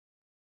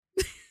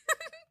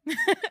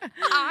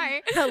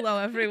Hi. Hello,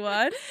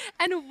 everyone.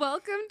 And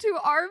welcome to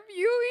our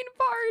viewing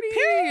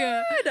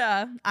party.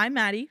 Good. I'm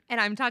Maddie.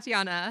 And I'm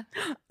Tatiana.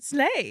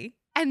 Slay.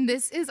 And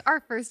this is our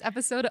first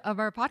episode of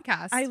our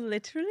podcast. I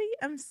literally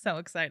am so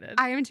excited.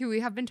 I am too.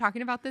 We have been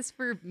talking about this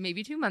for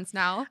maybe 2 months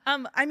now.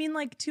 I mean,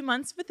 like 2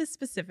 months with this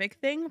specific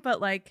thing,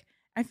 but like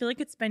I feel like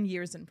it's been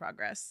years in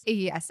progress.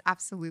 Yes,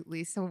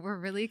 absolutely. So we're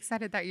really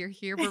excited that you're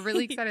here. We're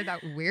really excited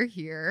that we're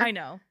here. I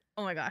know.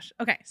 Oh my gosh.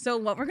 Okay. So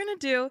what we're going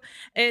to do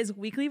is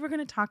weekly we're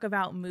going to talk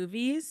about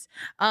movies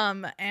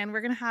and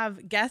we're going to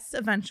have guests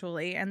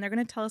eventually and they're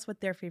going to tell us what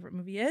their favorite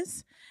movie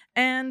is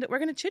and we're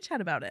going to chit chat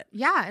about it.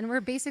 Yeah, and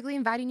we're basically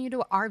inviting you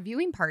to our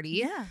viewing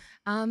party. Yeah.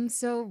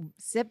 So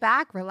sit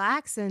back,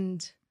 relax,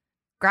 and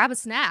grab a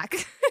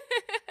snack.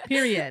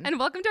 Period. And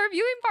welcome to our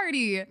viewing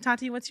party.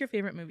 Tati, what's your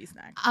favorite movie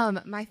snack?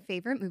 My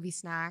favorite movie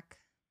snack.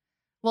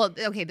 Well,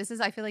 okay,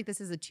 I feel like this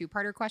is a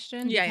two-parter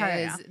question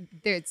because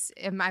it's,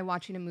 am I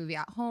watching a movie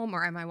at home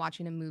or am I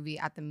watching a movie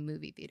at the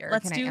movie theater?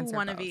 Let's Can I do answer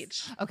one both? of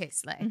each. Okay,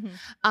 slay.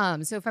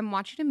 Mm-hmm. So if I'm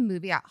watching a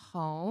movie at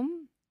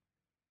home,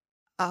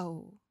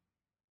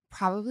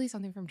 probably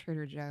something from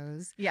Trader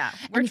Joe's. Yeah,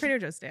 we're And Trader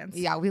Joe's stands.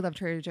 Yeah, we love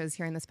Trader Joe's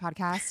here in this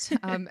podcast.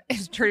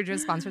 Trader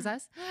Joe's sponsors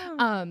us.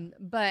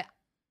 But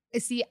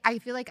see, I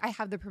feel like I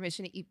have the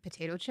permission to eat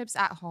potato chips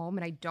at home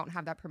and I don't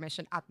have that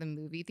permission at the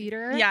movie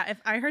theater. Yeah,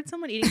 if I heard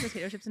someone eating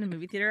potato chips in a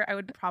movie theater, I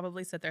would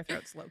probably slit their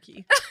throats low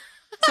key.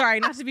 Sorry,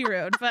 not to be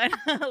rude, but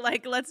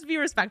like let's be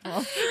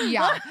respectful.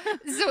 Yeah.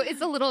 So it's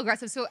a little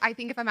aggressive. So I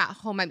think if I'm at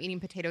home, I'm eating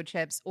potato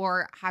chips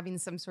or having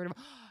some sort of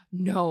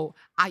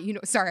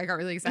sorry, I got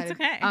really excited. It's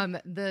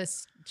okay. The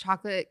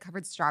chocolate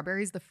covered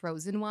strawberries, the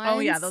frozen ones. Oh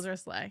yeah, those are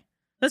slay.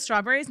 The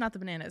strawberries, not the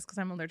bananas, because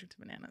I'm allergic to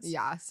bananas.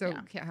 Yeah, so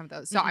can't have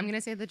those. So I'm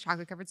gonna say the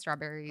chocolate covered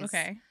strawberries.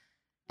 Okay.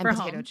 And For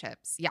potato home.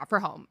 chips. Yeah, for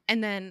home.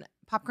 And then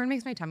popcorn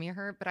makes my tummy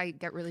hurt, but I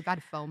get really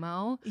bad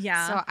FOMO.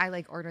 Yeah. So I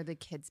like order the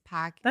kids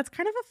pack. That's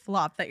kind of a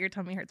flop that your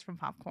tummy hurts from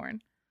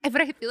popcorn. But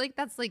I feel like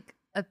that's like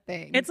a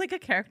thing. It's like a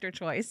character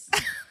choice.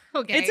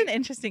 okay. It's an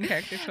interesting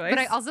character choice. But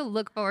I also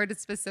look forward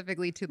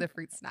specifically to the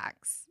fruit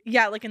snacks.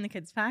 Yeah, like in the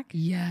kids pack.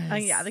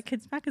 Yes. Yeah, the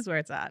kids pack is where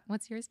it's at.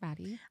 What's yours,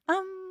 Maddie?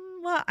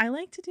 Well, I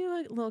like to do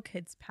a little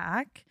kids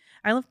pack.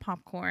 I love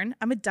popcorn.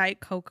 I'm a Diet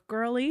Coke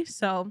girly,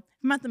 so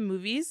if I'm at the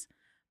movies,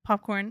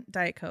 popcorn,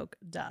 Diet Coke,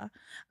 duh.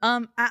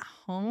 At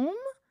home,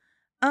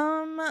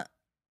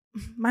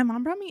 my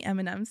mom brought me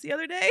M&Ms the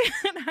other day,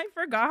 and I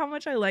forgot how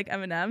much I like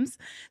M&Ms.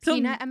 So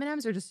Peanut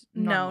M&Ms or just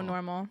normal? No,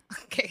 normal.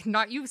 Okay,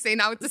 not you say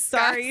now with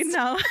disgust. Sorry,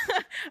 no.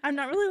 I'm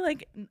not really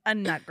like a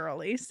nut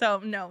girly,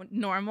 so no,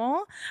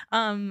 normal.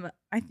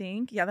 I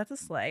think, yeah, that's a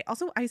slay.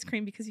 Also ice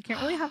cream because you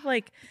can't really have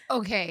like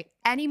Okay,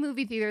 any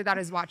movie theater that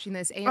is watching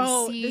this,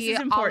 AMC, this is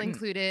all important.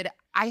 included,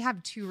 I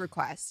have 2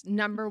 requests.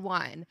 Number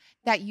 1,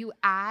 that you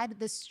add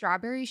the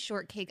strawberry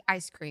shortcake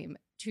ice cream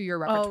to your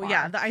repertoire. Oh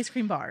yeah, the ice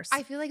cream bars.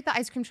 I feel like the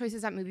ice cream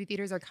choices at movie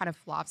theaters are kind of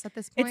flops at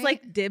this point. It's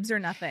like dibs or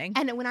nothing.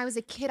 And when I was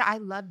a kid, I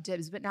loved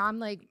dibs, but now I'm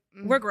like,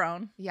 We're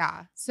grown.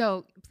 yeah.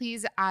 So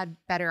please add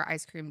better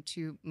ice cream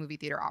to movie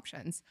theater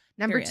options.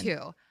 Number Period.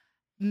 2,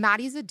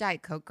 Maddie's a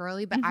Diet Coke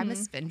girly, but I'm a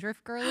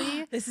Spindrift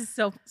girly. This is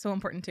so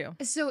important too.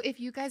 So if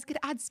you guys could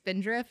add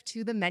Spindrift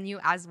to the menu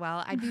as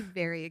well, I'd be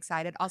very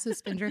excited. Also,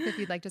 Spindrift, if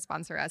you'd like to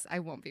sponsor us, I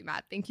won't be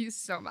mad. Thank you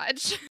so much.